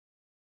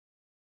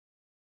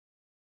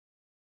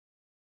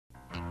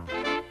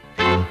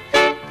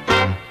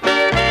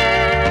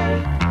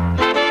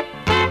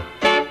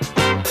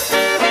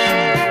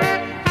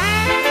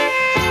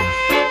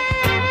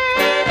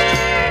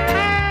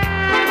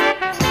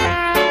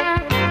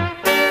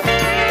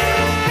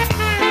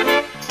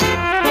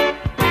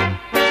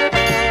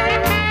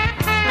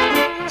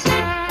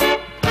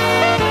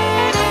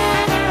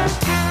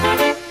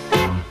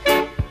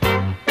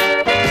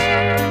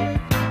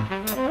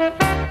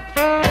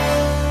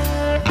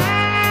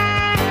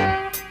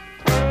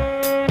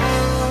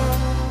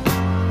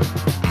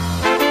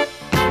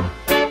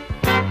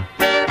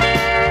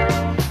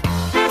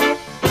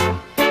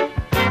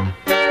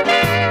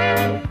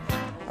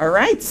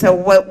right, so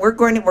what we're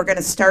going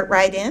to start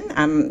right in.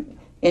 I'm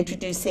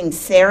introducing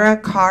Sarah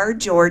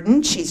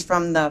Carr-Jordan. She's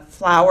from the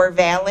Flower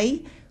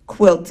Valley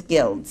Quilt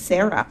Guild.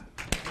 Sarah.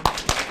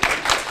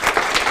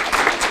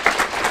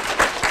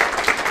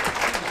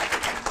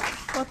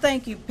 Well,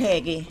 thank you,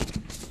 Peggy.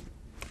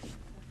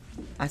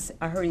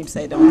 I heard him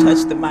say, don't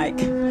touch the mic.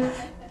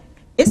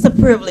 It's a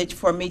privilege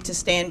for me to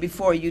stand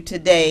before you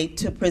today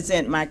to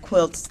present my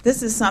quilts.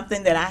 This is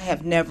something that I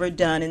have never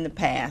done in the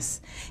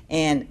past,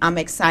 and I'm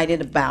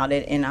excited about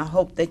it, and I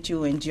hope that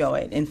you enjoy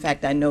it. In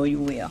fact, I know you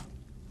will.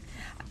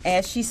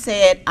 As she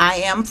said, I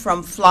am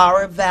from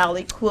Flower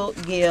Valley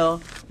Quilt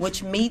Guild,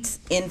 which meets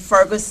in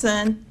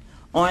Ferguson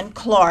on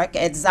Clark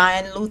at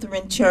Zion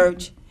Lutheran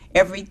Church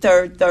every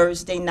third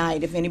Thursday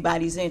night, if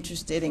anybody's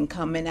interested in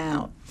coming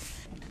out.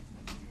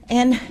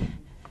 And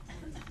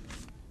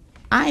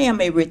I am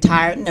a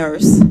retired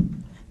nurse,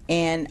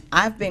 and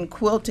I've been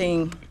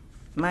quilting,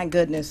 my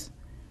goodness,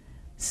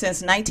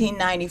 since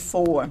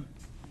 1994.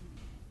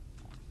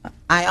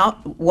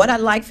 What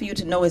I'd like for you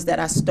to know is that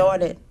I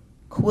started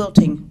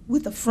quilting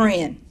with a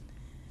friend.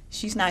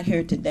 She's not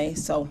here today,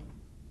 so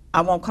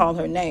I won't call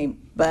her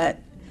name, but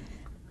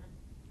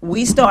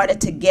we started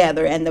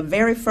together, and the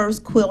very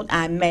first quilt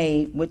I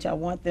made, which I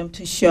want them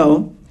to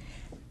show,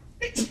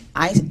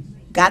 I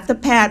got the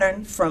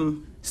pattern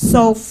from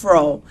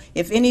Sofro.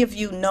 If any of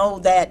you know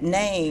that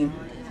name,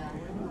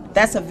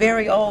 that's a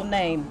very old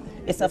name.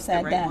 It's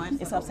upside down.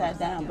 It's upside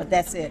down, but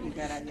that's it.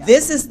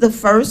 This is the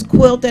first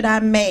quilt that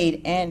I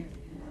made, and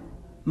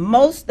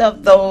most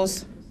of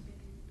those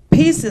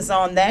pieces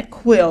on that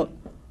quilt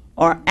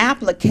are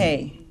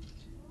applique.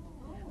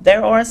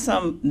 There are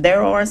some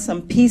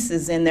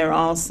pieces in there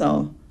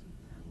also,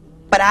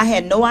 but I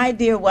had no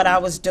idea what I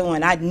was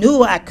doing. I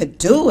knew I could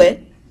do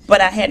it, but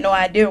I had no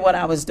idea what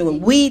I was doing.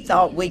 We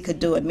thought we could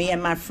do it, me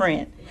and my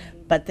friend.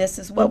 But this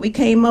is what we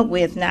came up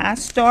with. Now, I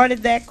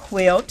started that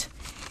quilt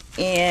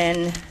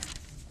in,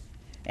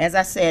 as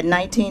I said,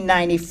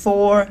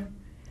 1994,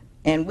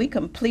 and we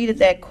completed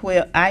that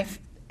quilt. I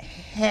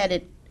had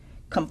it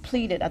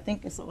completed. I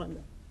think it's on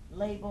the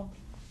label.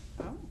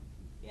 Oh.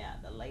 Yeah,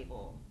 the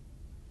label.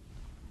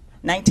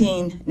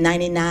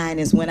 1999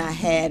 is when I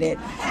had it.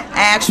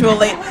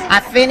 Actually, I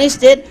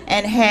finished it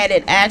and had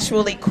it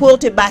actually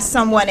quilted by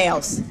someone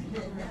else.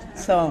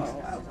 So,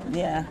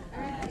 yeah.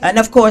 And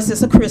of course,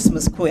 it's a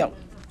Christmas quilt.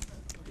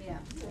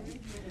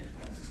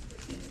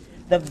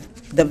 The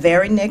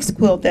very next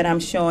quilt that I'm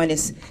showing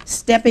is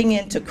Stepping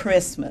into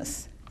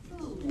Christmas.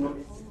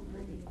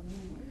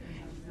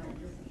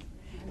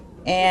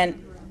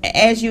 And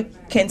as you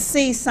can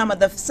see, some of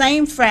the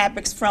same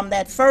fabrics from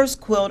that first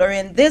quilt are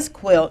in this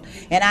quilt,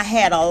 and I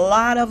had a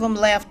lot of them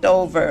left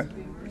over.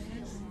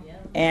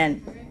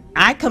 And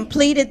I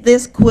completed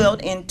this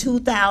quilt in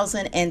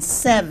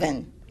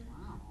 2007.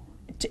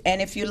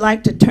 And if you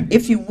like to,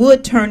 if you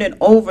would turn it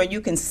over,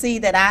 you can see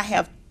that I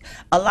have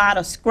a lot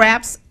of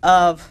scraps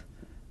of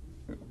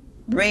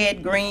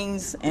red,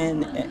 greens,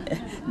 and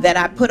that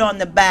I put on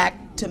the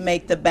back to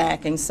make the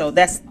backing. So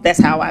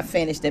that's how I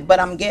finished it. But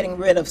I'm getting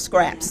rid of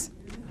scraps.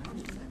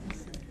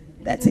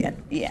 That's it,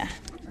 yeah.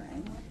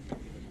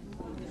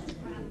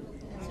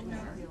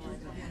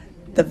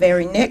 The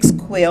very next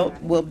quilt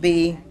will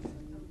be,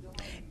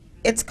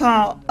 it's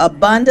called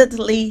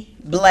Abundantly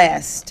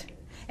Blessed,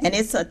 and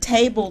it's a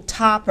table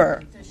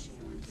topper.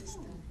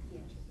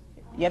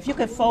 Yeah, if you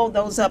could fold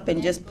those up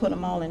and just put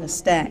them all in a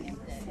stack.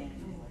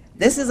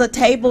 This is a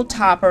table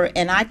topper,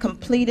 and I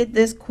completed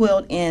this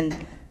quilt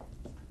in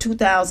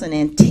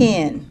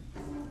 2010.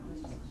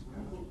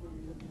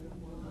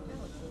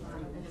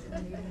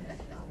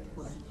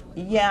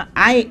 Yeah,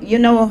 you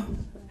know,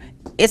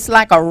 it's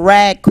like a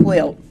rag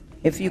quilt,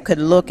 if you could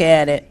look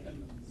at it.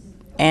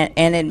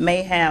 And it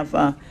may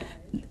have,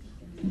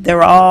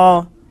 they're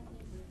all,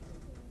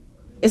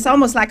 it's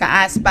almost like an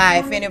I Spy,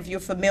 if any of you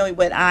are familiar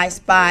with I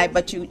Spy,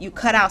 but you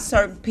cut out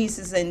certain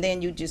pieces and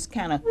then you just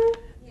kind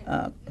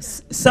of,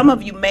 some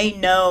of you may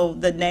know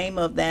the name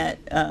of that,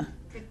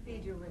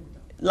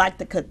 like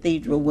the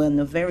cathedral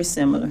window, very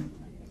similar.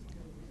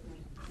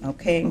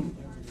 Okay.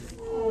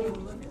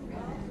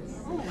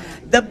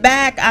 The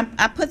back,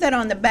 I put that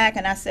on the back,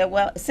 and I said,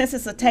 well, since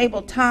it's a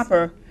table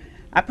topper,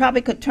 I probably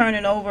could turn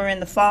it over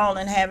in the fall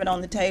and have it on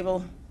the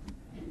table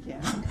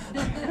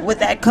with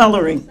that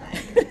coloring.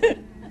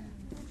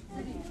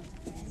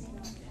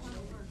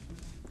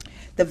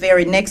 The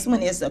very next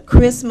one is a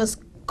Christmas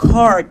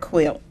card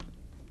quilt.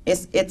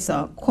 It's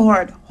a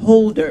card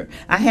holder.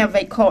 I have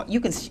a card. You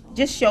can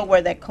just show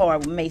where that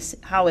card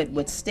how it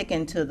would stick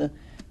into the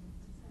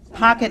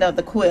pocket of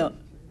the quilt.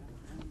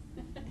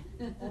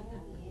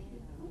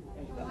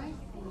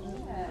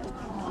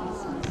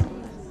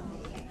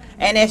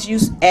 And as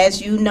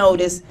you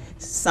notice,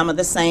 some of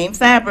the same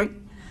fabric.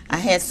 I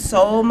had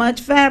so much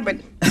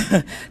fabric,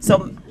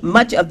 so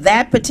much of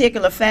that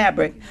particular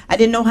fabric. I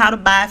didn't know how to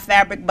buy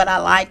fabric, but I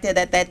liked it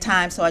at that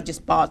time, so I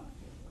just bought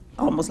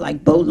almost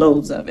like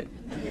boatloads of it.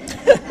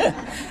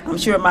 I'm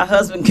sure my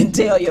husband can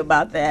tell you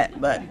about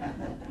that, but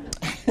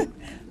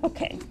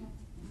okay.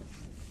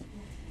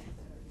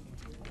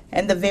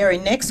 And the very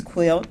next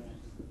quilt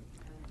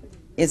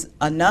is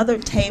another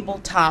table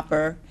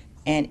topper,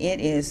 and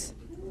it is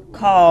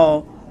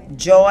called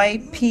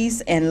Joy,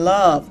 Peace, and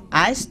Love.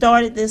 I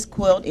started this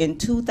quilt in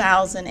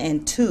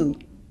 2002,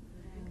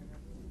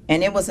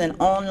 and it was an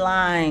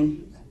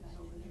online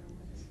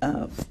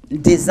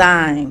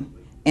design,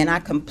 and I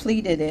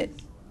completed it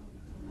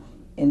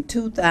in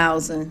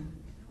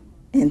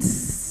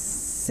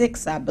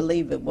 2006, I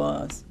believe it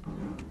was.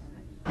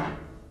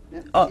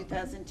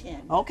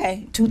 2010.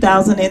 Okay,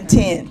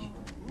 2010.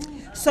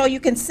 So you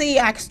can see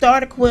I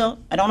start a quilt.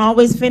 I don't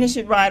always finish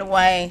it right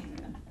away,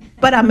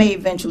 but I may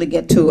eventually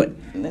get to it.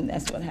 And then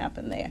that's what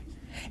happened there.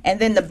 And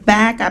then the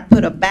back, I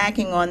put a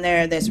backing on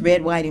there that's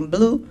red, white, and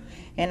blue.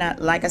 And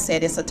like I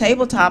said, it's a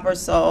table topper,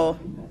 so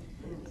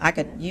I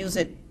could use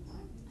it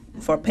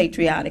for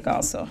patriotic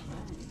also.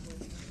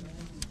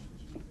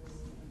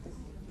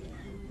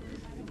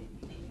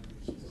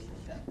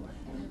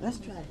 Let's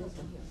try this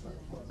one.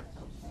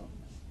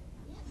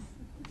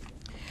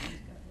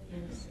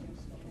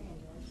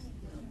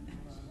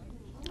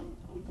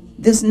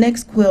 This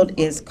next quilt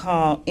is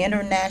called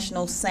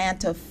International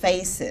Santa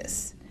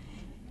Faces.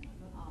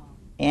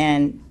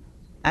 And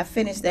I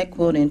finished that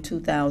quilt in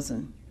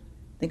 2000.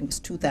 I think it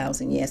was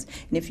 2000, yes.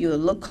 And if you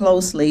look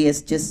closely,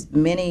 it's just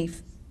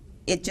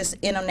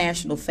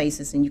international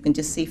faces, and you can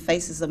just see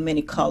faces of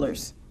many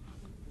colors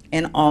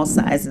and all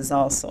sizes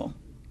also.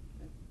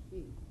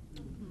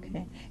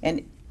 Okay.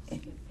 And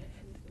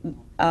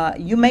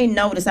you may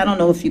notice, I don't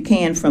know if you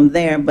can from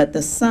there, but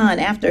the sun,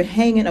 after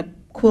hanging a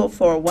quilt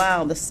for a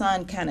while, the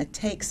sun kind of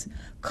takes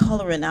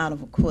coloring out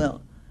of a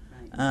quilt.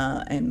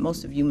 And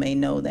most of you may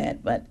know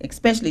that, but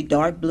especially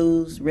dark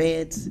blues,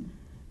 reds,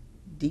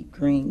 deep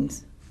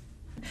greens.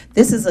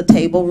 This is a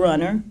table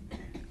runner.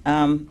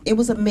 It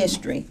was a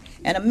mystery.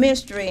 And a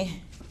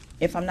mystery,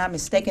 if I'm not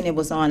mistaken, it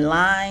was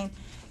online.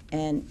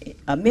 And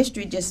a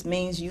mystery just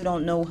means you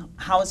don't know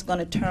how it's going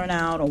to turn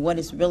out or what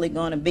it's really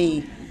going to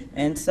be.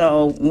 And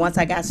so once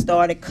I got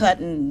started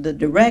cutting the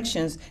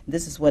directions,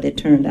 this is what it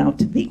turned out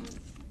to be.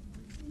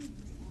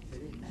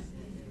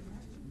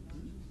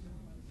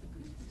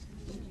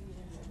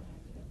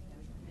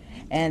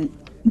 And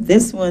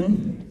this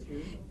one,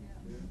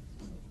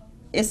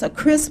 it's a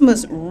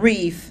Christmas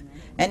wreath,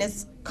 and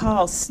it's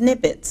called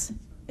snippets.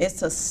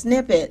 It's a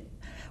snippet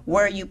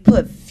where you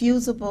put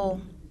fusible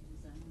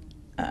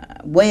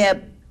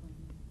web,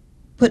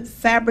 put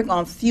fabric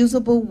on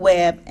fusible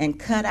web and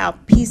cut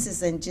out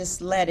pieces and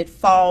just let it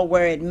fall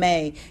where it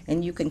may,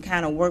 and you can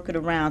kind of work it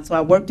around. So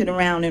I worked it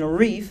around in a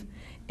wreath,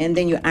 and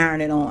then you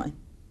iron it on.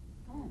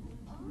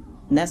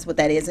 And that's what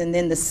that is. And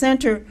then the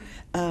center,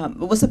 it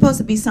was supposed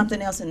to be something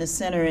else in the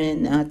center,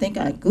 and I think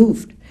I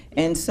goofed.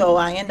 And so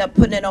I ended up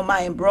putting it on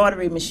my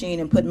embroidery machine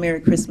and put Merry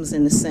Christmas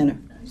in the center.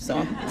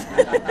 So.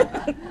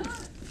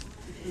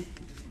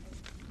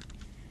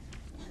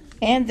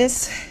 And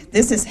this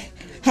is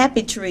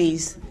Happy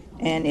Trees,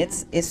 and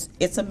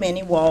it's a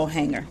mini wall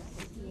hanger.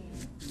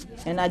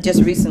 And I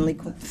just recently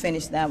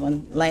finished that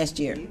one last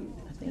year,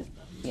 I think.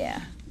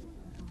 Yeah.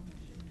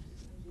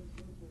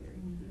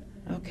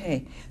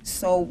 Okay,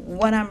 so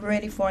what I'm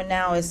ready for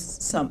now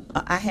is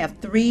I have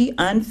 3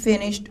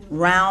 unfinished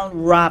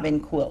round robin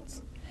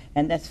quilts.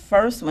 And that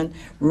first one,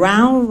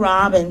 round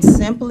robin,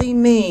 simply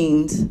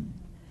means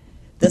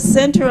the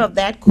center of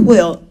that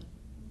quilt,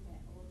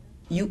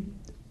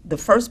 the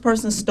first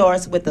person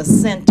starts with a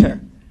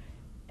center.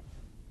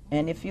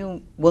 And if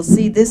you will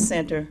see, this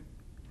center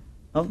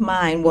of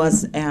mine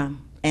was an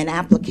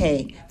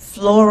applique,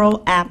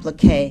 floral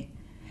applique.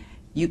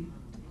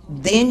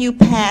 Then you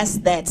pass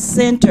that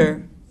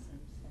center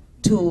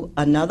to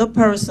another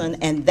person,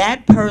 and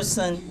that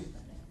person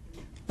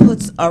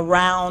puts a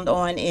round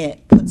on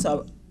it, puts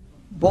a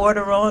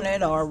border on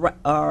it, or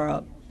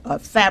a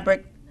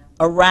fabric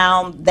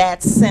around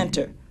that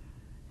center.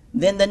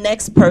 Then the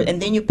next person, and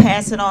then you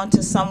pass it on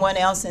to someone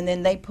else, and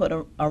then they put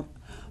a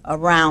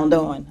round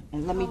on.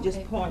 And let me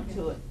just point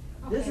to it.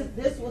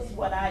 This was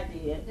what I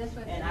did,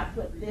 and I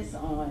put this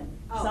on.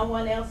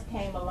 Someone else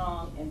came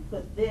along and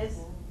put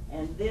this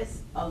and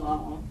this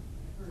along.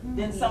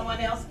 Then someone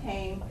else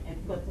came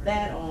and put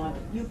that on.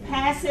 You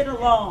pass it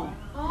along.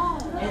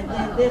 And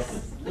then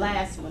this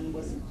last one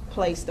was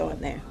placed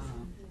on there.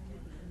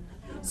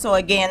 So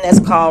again, that's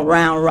called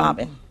round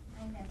robin.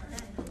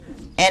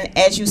 And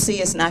as you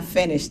see, it's not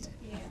finished.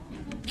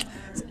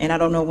 And I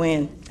don't know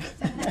when.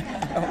 I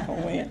don't know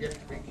when.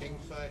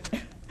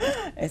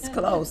 It's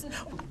close.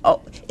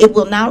 Oh, it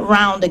will not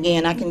round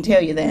again, I can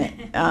tell you that.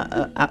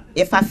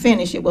 If I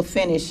finish, it will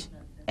finish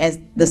as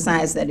the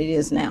size that it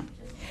is now.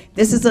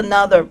 This is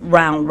another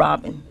round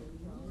robin.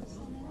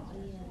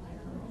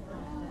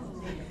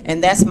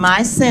 And that's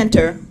my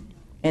center.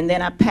 And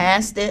then I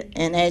passed it,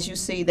 and as you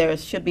see, there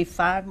should be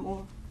 5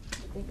 more. I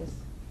think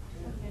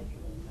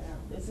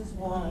this is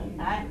one.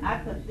 I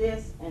put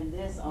this and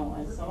this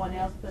on. Someone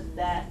else put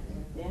that,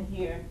 then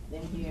here,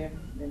 then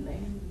there.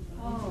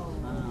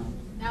 Oh.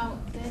 Now,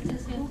 that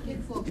just has to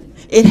get quilted.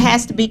 It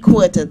has to be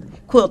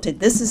quilted.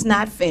 This is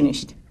not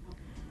finished.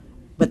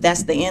 But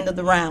that's the end of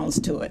the rounds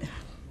to it.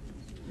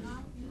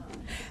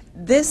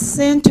 This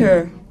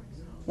center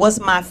was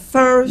my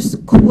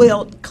first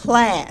quilt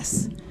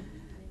class.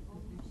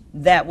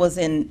 That was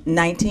in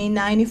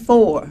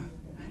 1994.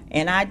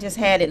 And I just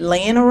had it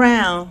laying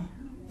around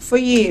for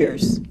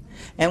years.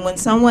 And when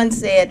someone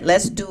said,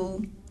 let's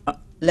do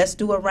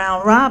a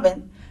round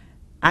robin,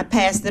 I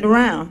passed it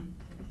around.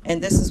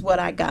 And this is what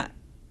I got.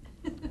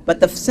 But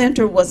the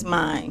center was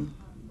mine.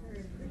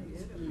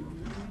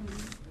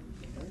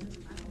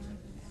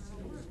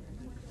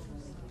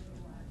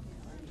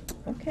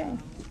 Okay.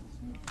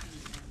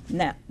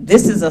 Now,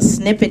 this is a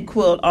snippet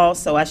quilt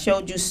also. I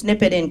showed you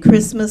snippet in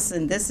Christmas,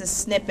 and this is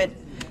snippet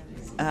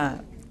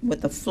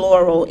with a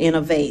floral in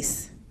a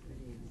vase.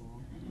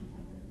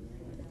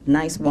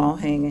 Nice wall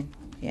hanging,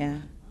 yeah.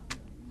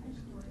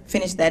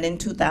 Finished that in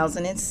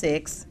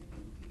 2006.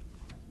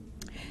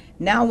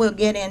 Now we'll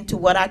get into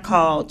what I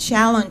call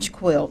challenge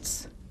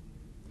quilts.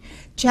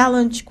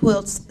 Challenge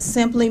quilts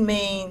simply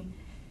mean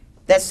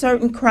that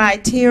certain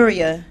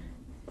criteria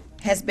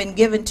has been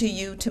given to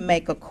you to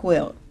make a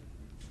quilt.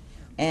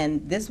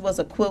 And this was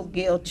a Quilt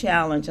Guild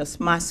challenge,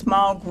 my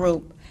small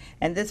group.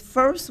 And this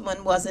first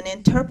one was an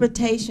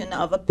interpretation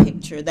of a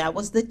picture. That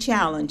was the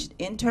challenge.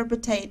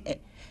 Interpretate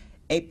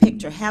a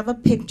picture. Have a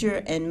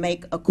picture and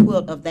make a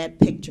quilt of that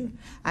picture.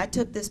 I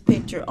took this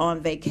picture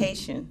on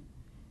vacation.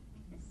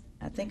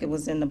 I think it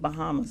was in the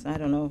Bahamas. I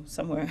don't know,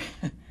 somewhere.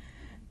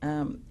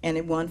 And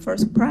it won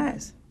first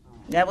prize.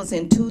 That was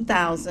in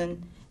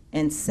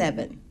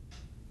 2007.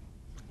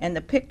 And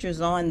the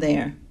picture's on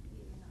there.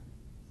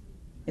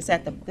 It's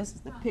this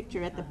is the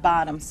picture at the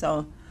bottom,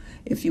 so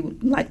if you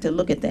would like to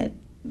look at that,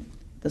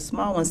 the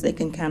small ones they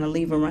can kind of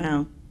leave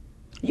around.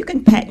 You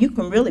can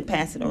really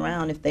pass it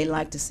around if they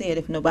like to see it,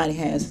 if nobody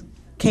has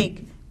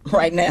cake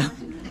right now.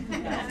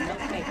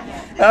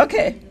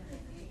 Okay.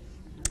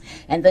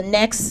 And the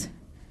next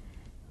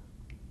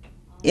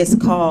is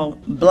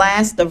called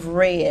Blast of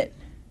Red.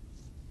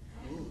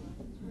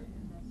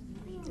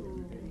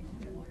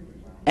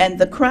 And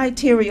the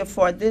criteria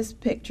for this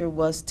picture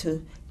was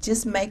to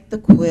just make the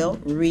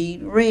quilt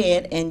read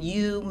red, and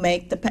you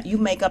make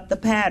up the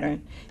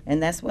pattern,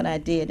 and that's what I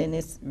did. And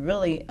it's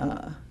really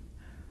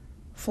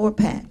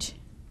 4-patch.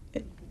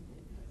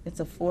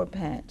 It's a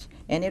 4-patch,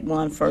 and it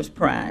won first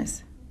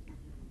prize.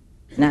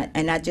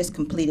 And I just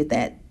completed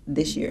that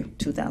this year,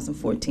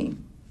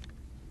 2014.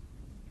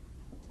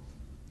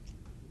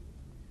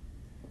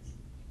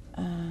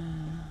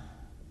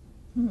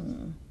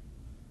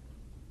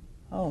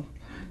 Oh,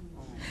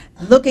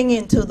 looking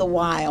into the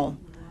wild.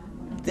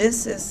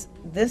 This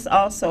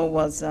also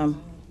was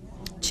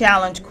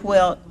challenge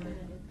quilt,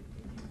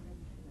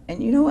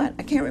 and you know what?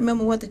 I can't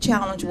remember what the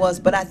challenge was,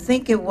 but I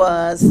think it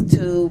was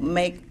to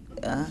make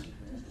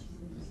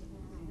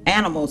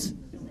animals,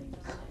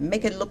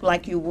 make it look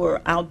like you were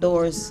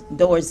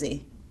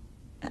outdoorsy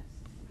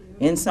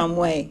in some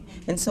way.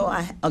 And so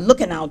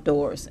looking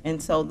outdoors,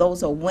 and so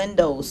those are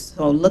windows,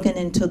 so looking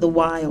into the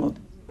wild.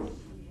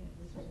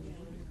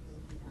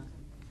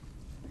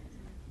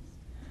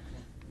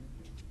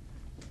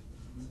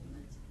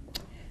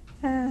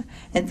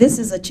 And this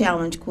is a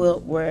challenge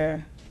quilt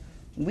where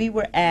we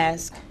were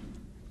asked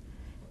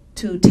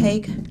to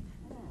take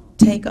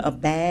a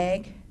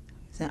bag,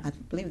 I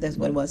believe that's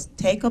what it was,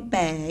 take a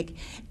bag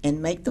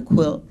and make the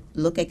quilt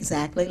look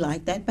exactly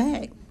like that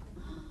bag.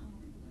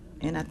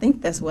 And I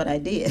think that's what I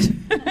did.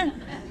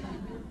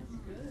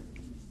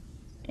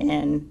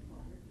 And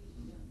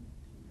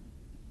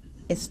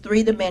it's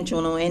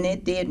 3-dimensional, and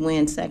it did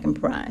win second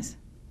prize.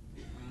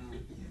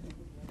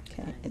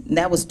 Okay.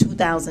 That was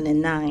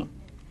 2009.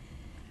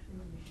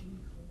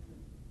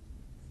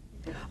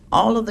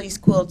 All of these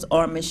quilts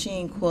are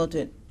machine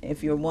quilted,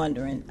 if you're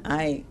wondering.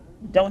 I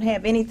don't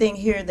have anything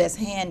here that's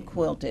hand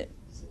quilted.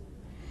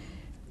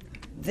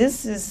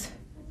 This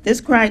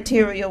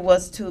criteria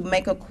was to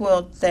make a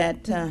quilt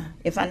that,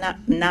 if I'm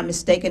not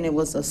mistaken, it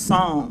was a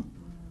song.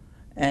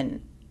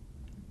 And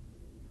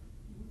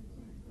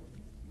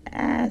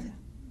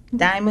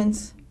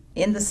diamonds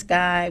in the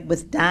sky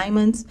with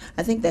diamonds.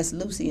 I think that's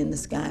Lucy in the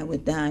sky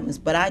with diamonds,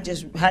 but I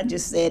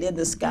just said in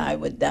the sky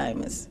with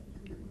diamonds.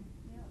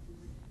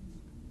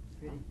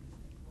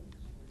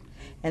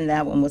 And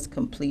that one was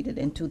completed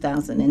in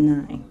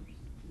 2009.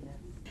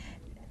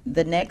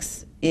 The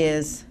next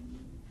is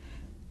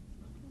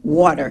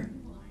Water.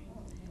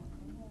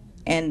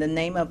 And the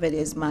name of it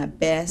is My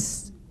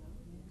Best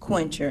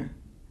Quencher.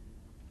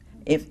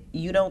 If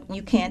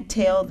you can't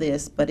tell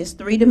this, but it's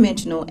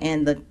 3-dimensional,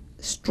 and the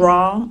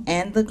straw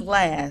and the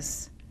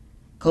glass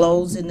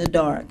glows in the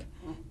dark.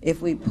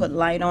 If we put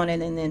light on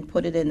it and then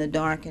put it in the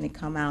dark and it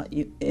come out,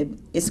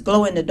 it's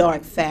glow in the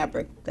dark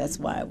fabric. That's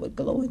why it would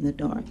glow in the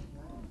dark.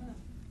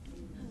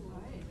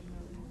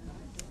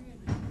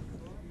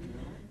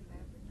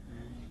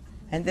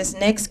 And this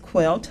next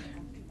quilt,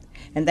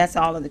 and that's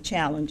all of the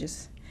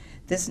challenges.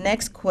 This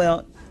next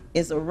quilt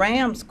is a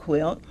ram's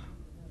quilt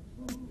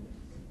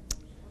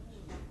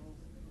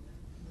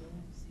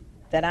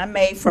that I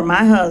made for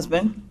my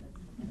husband.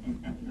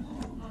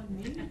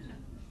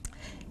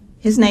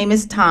 His name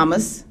is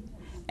Thomas,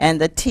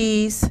 and the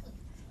T's,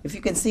 if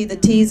you can see the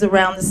T's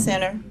around the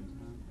center,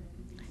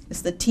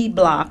 It's the T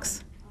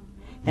blocks,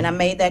 and I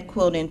made that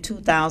quilt in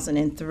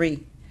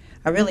 2003.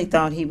 I really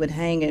thought he would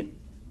hang it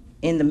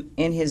in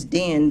his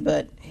den,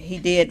 but he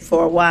did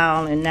for a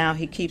while, and now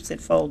he keeps it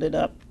folded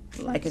up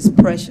like it's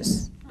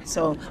precious.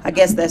 So I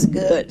guess that's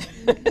good.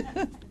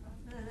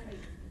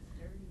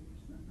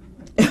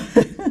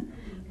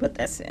 But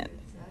that's it.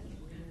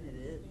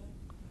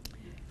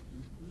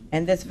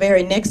 And this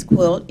very next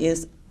quilt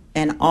is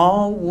an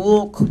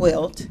all-wool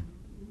quilt,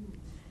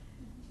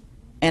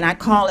 and I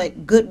call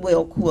it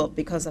Goodwill quilt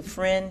because a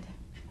friend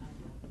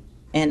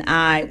and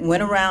I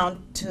went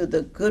around to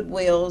the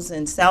Goodwills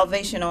and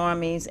Salvation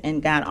Armies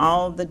and got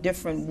all the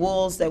different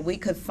wools that we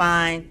could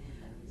find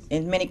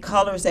in many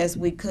colors as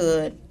we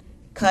could,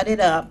 cut it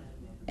up,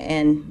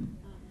 and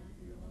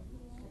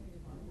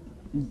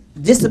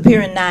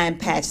disappearing 9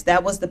 patch.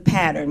 That was the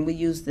pattern. We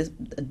used this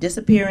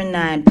disappearing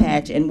 9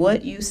 patch, and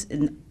what you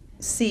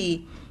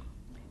see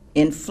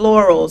in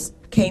florals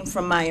came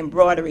from my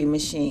embroidery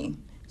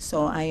machine.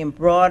 So I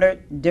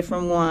embroidered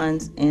different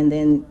ones and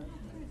then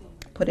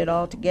put it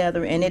all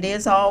together, and it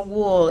is all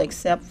wool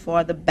except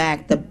for the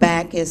back. The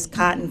back is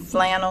cotton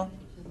flannel,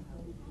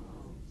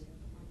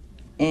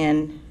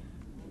 and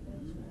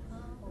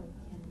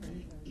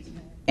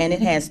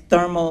it has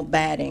thermal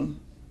batting,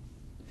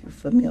 if you're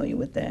familiar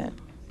with that.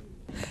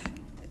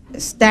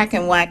 Stack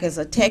and whack is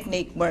a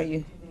technique where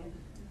you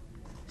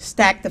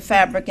stack the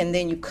fabric and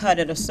then you cut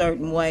it a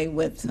certain way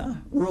with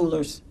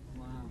rulers.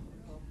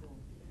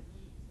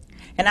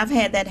 And I've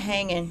had that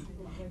hanging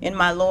in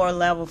my lower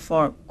level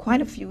for quite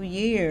a few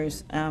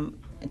years. In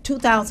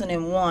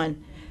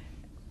 2001,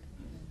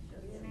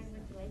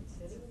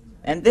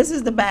 and this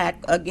is the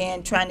back,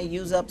 again, trying to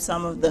use up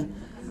some of the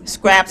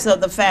scraps of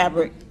the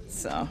fabric.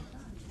 So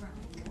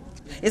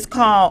it's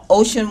called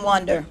Ocean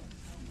Wonder.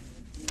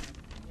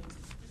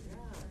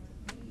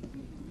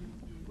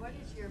 What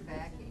is your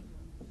backing?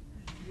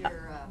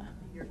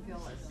 Your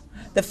fillers?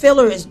 The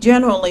filler is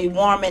generally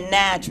warm and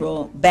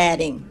natural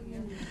batting.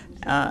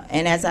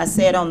 And as I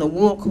said, on the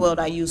wool quilt,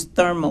 I use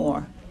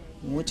Thermore,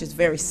 which is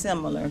very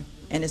similar,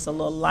 and it's a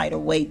little lighter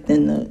weight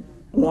than the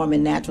warm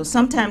and natural.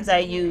 Sometimes I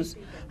use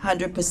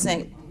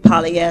 100%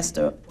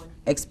 polyester,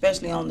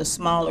 especially on the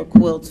smaller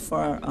quilts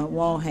for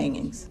wall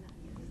hangings.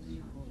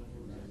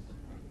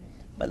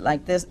 But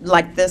like this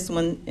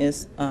one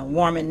is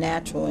warm and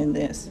natural in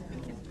this.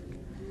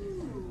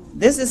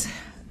 This is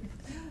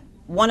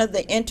one of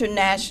the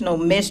international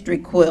mystery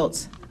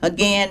quilts.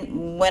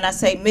 Again, when I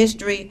say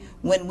mystery,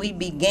 when we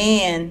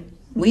began,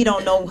 we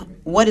don't know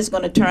what it's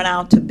going to turn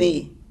out to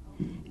be.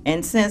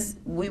 And since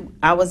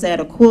I was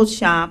at a quilt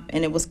shop,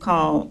 and it was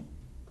called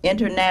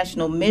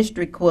International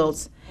Mystery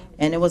Quilts,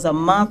 and it was a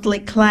monthly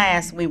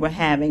class we were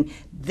having,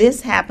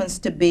 this happens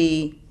to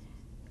be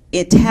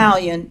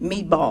Italian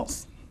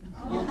meatballs.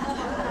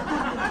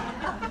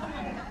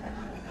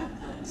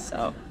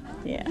 So,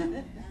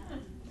 yeah.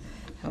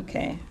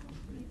 Okay.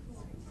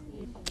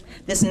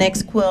 This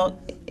next quilt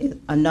is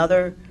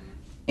another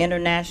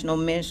international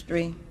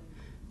mystery,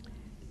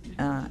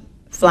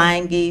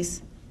 flying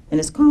geese, and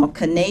it's called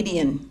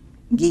Canadian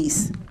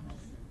geese.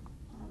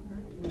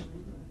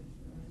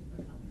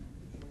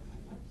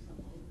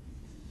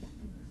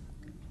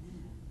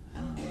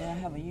 Did I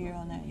have a year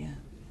on that? Yeah.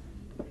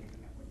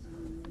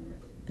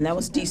 And that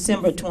was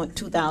December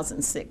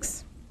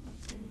 2006.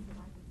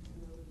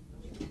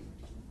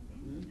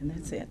 And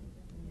that's it.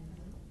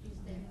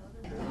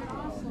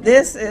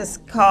 This is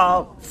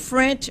called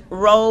French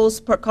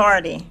Rose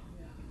Picardy.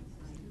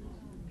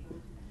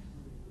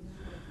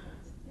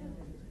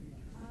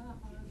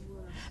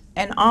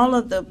 And all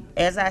of the,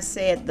 as I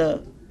said,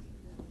 the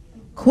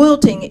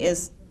quilting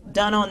is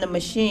done on the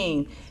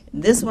machine.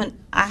 This one,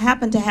 I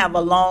happen to have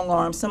a long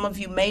arm. Some of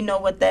you may know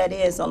what that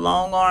is, a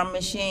long arm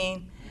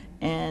machine.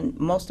 And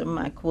most of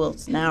my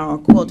quilts now are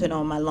quilted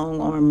on my long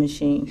arm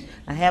machine.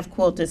 I have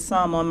quilted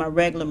some on my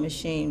regular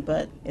machine,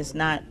 but it's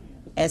not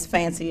as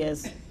fancy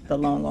as the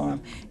long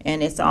arm.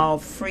 And it's all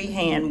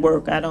freehand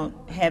work. I don't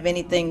have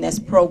anything that's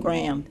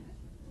programmed.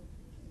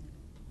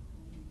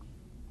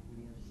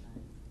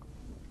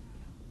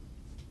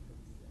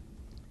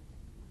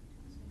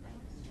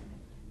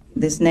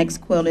 This next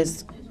quilt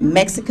is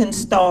Mexican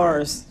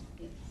Stars.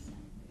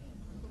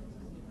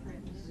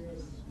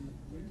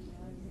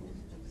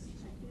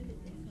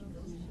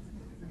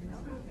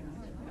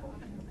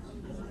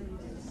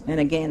 And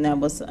again, that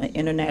was an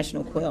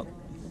international quilt.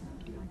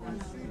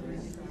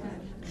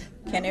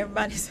 Can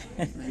everybody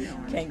say,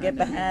 can't get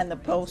behind the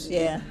post?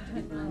 Yeah.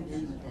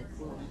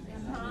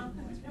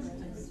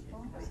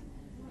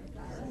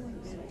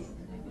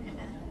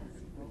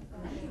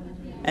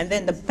 And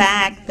then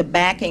the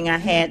backing, I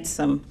had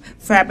some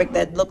fabric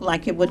that looked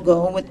like it would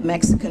go with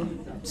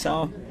Mexican.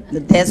 So the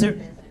desert,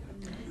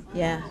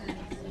 yeah.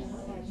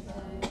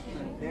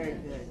 Very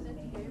good.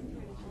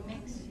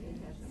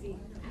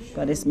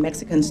 But it's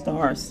Mexican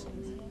Stars.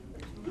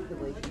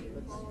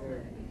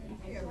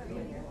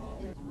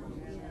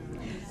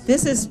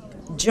 This is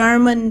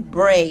German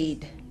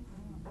braid.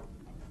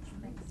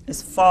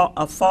 It's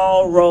a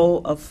fall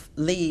row of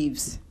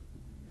leaves.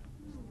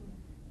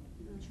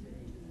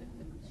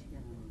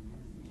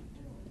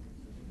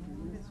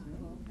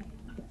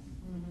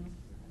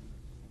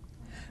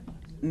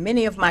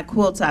 many of my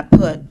quilts I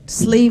put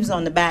sleeves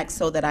on the back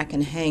so that I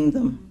can hang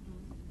them.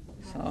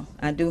 So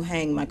I do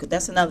hang my,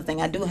 that's another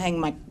thing, I do hang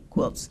my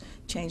quilts,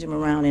 change them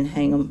around and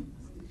hang them.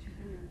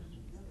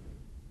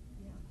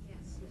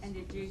 And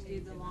did you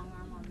do the long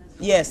arm on this?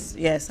 Yes,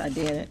 yes, I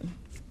did it.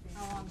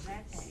 How long does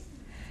that take?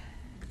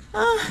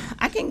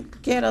 I can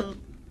get a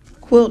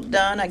quilt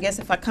done, I guess,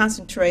 if I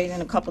concentrate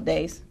in a couple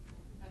days.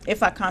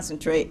 If I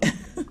concentrate.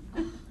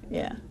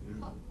 Yeah.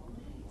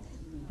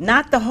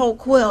 Not the whole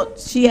quilt.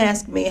 She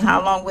asked me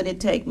how long would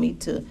it take me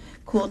to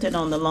quilt it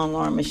on the long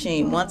arm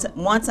machine. Once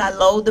I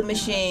load the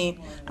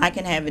machine, I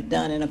can have it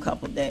done in a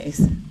couple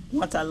days.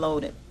 Once I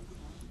load it.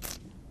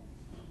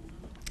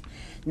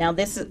 Now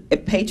this is a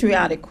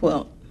patriotic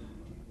quilt.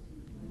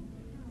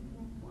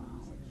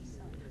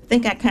 I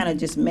think I kind of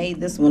just made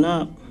this one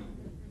up.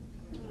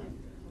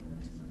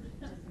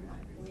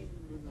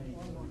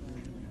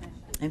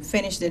 And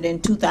finished it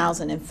in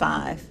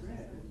 2005.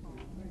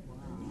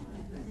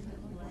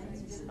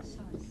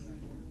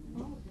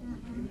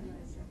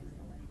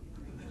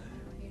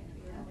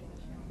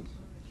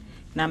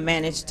 And I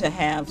managed to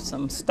have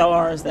some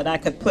stars that I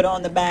could put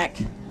on the back.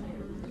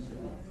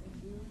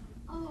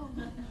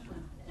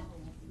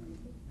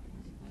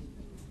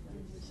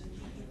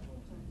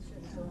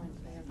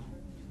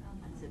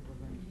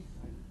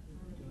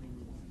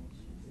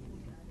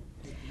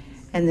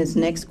 And this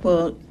next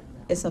quilt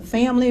is a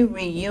family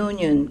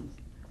reunion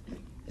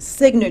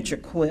signature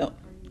quilt.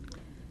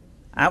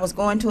 I was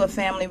going to a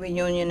family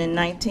reunion in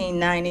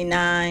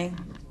 1999,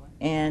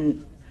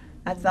 and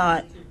I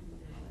thought,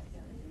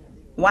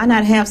 why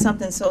not have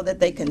something so that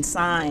they can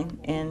sign?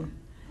 And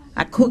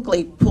I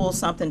quickly pulled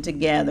something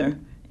together,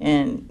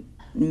 and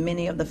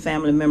many of the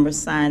family members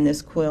signed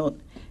this quilt.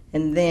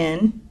 And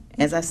then,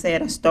 as I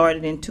said, I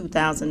started in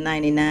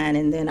 2099,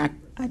 and then I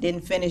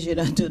didn't finish it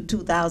until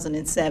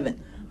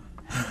 2007.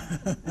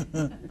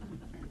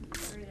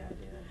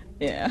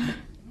 Yeah.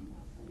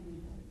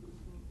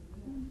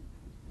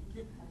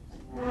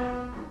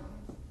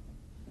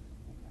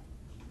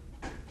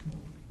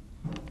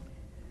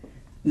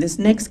 This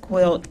next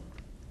quilt,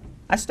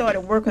 I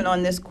started working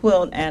on this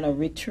quilt at a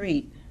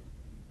retreat,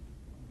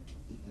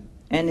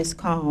 and it's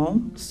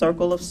called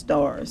Circle of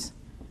Stars.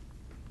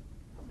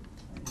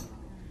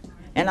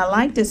 And I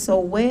liked it so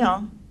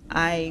well,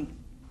 I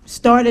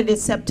started it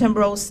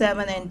September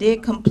 '07 and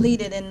did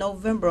complete it in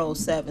November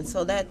 '07,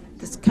 so that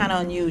is kind of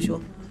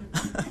unusual.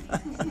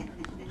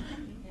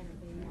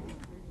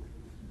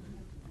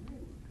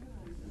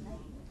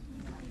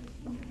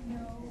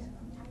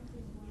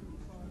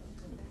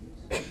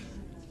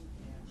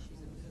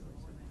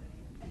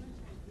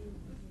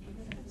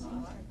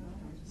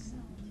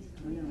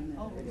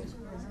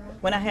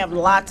 When I have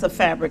lots of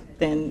fabric,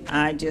 then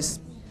I just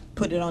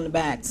put it on the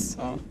backs.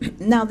 So.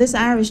 Now, this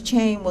Irish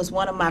chain was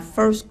one of my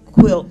first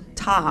quilt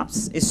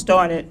tops. It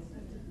started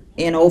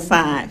in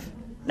 '05.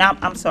 Now,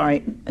 I'm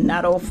sorry,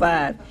 not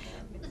 '05.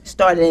 It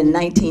started in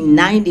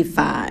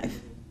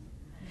 1995.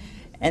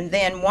 And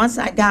then once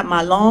I got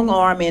my long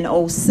arm in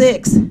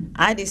 '06,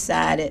 I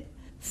decided,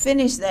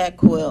 finish that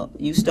quilt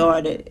you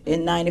started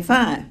in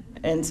 '95.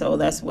 And so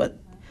that's what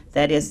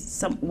that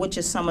is, which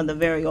is some of the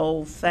very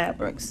old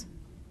fabrics.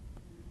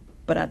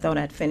 But I thought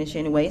I'd finish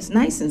anyway. It's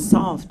nice and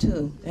soft,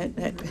 too. And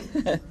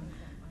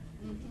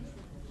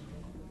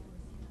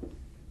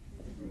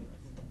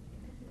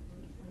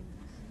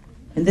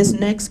this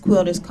next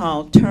quilt is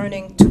called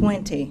Turning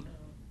 20.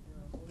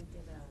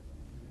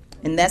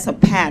 And that's a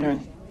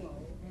pattern.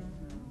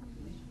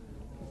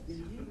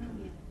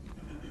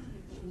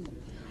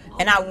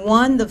 And I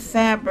won the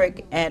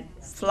fabric at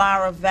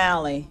Flower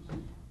Valley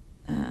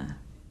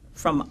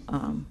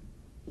from,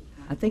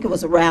 I think it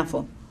was a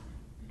raffle.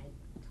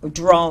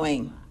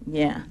 Drawing,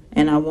 yeah,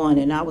 and I won,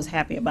 and I was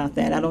happy about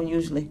that. I don't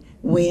usually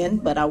win,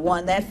 but I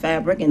won that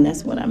fabric, and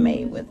that's what I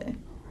made with it.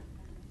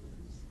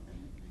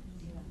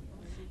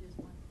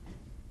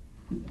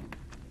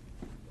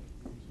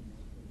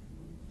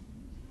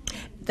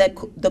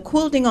 The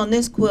quilting on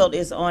this quilt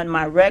is on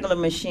my regular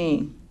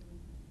machine.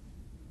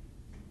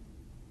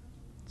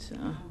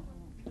 So.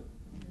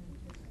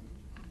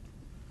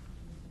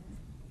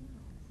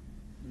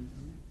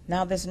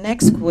 Now this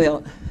next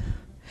quilt,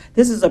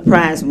 this is a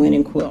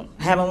prize-winning quilt.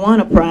 I haven't won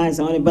a prize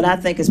on it, but I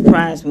think it's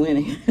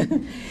prize-winning.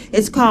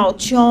 It's called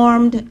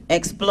Charmed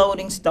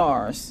Exploding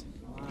Stars.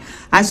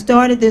 I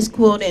started this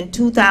quilt in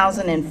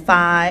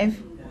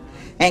 2005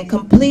 and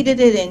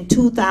completed it in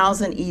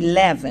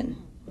 2011.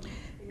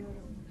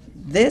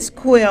 This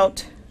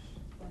quilt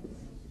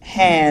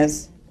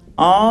has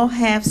all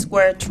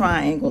half-square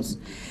triangles.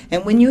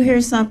 And when you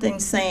hear something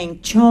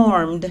saying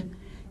charmed,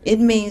 it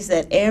means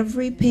that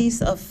every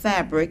piece of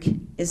fabric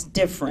is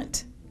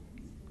different.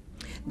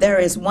 There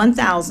is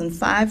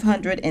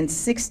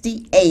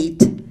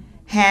 1,568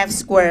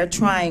 half-square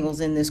triangles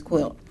in this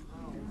quilt.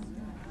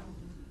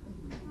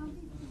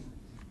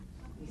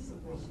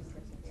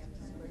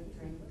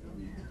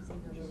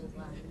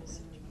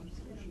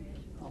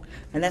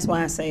 And that's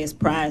why I say it's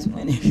prize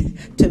winning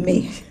to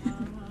me.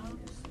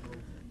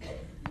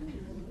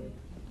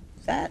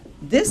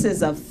 This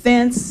is a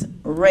fence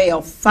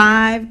rail,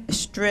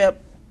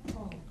 5-strip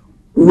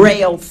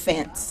rail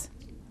fence.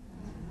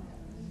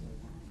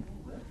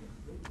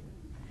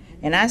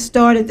 And I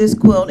started this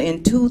quilt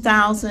in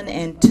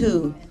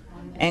 2002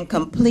 and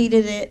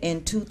completed it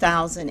in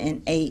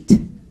 2008.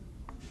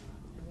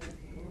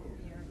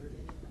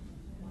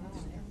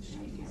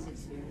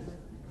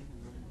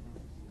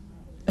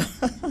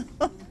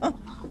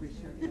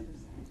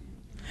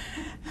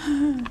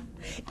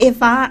 If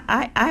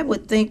I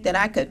would think that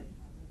I could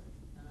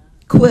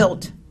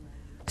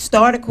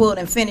start a quilt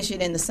and finish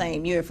it in the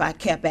same year if I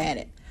kept at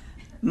it.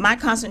 My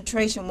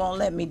concentration won't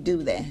let me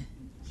do that.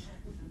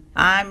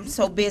 I'm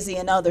so busy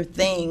in other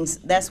things.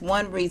 That's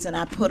one reason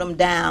I put them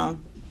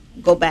down,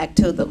 go back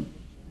to them.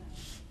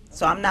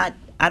 So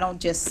I don't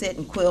just sit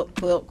and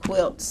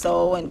quilt,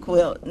 sew and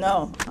quilt.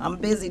 No, I'm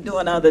busy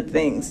doing other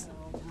things.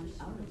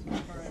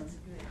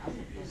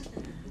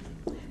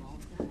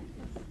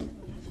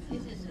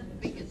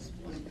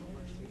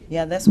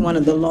 Yeah, that's one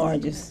of the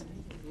largest.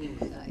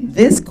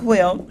 This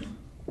quilt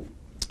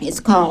is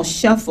called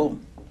Shuffle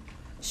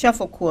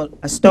Quilt.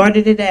 I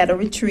started it at a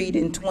retreat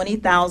in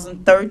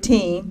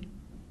 2013,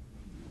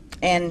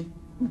 and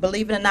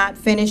believe it or not,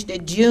 finished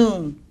it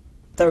June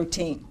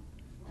 13.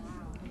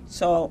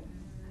 So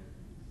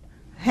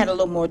I had a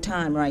little more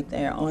time right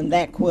there on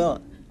that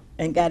quilt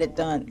and got it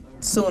done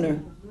sooner.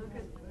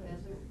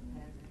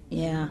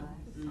 Yeah.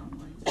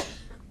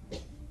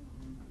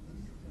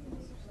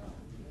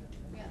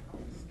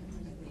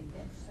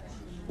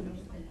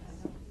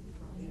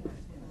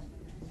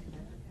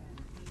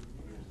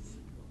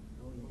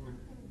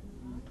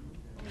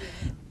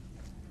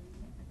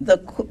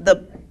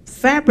 The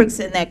fabrics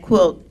in that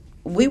quilt,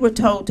 we were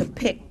told to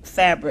pick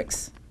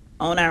fabrics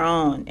on our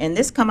own, and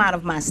this come out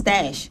of my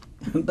stash,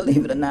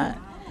 believe it or not.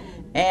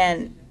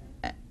 And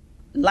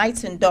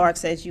lights and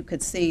darks, as you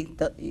could see,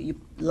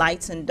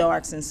 lights and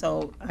darks, and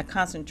so I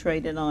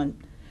concentrated on,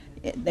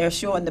 they're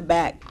showing the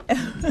back.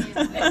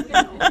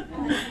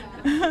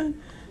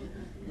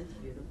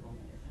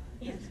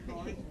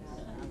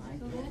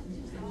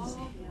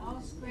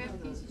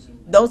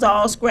 Those are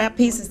all scrap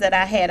pieces that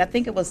I had. I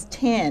think it was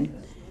 10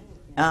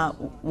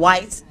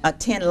 whites,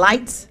 10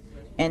 lights,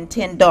 and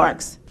 10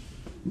 darks.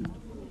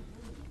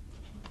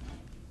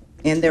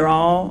 And they're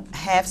all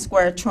half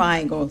square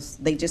triangles.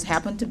 They just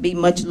happen to be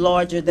much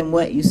larger than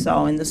what you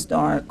saw in the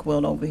star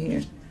quilt over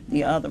here,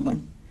 the other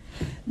one.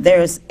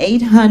 There's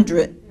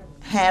 800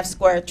 half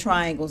square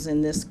triangles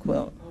in this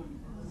quilt.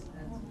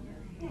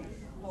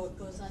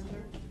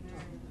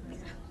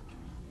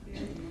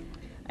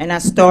 And I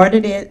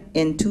started it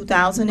in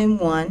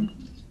 2001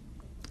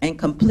 and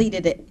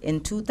completed it in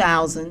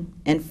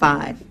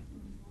 2005.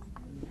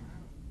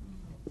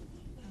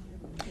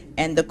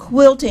 And the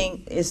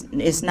quilting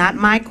is not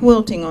my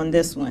quilting on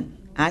this one.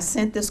 I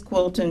sent this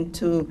quilting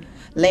to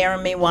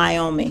Laramie,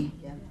 Wyoming,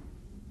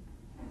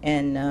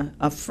 and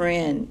a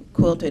friend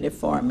quilted it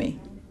for me.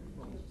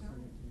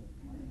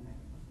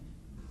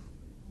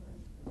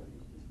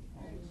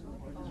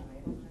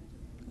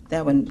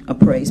 That one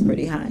appraised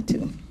pretty high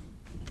too.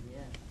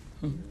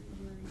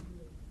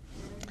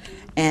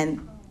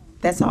 And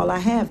that's all I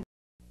have.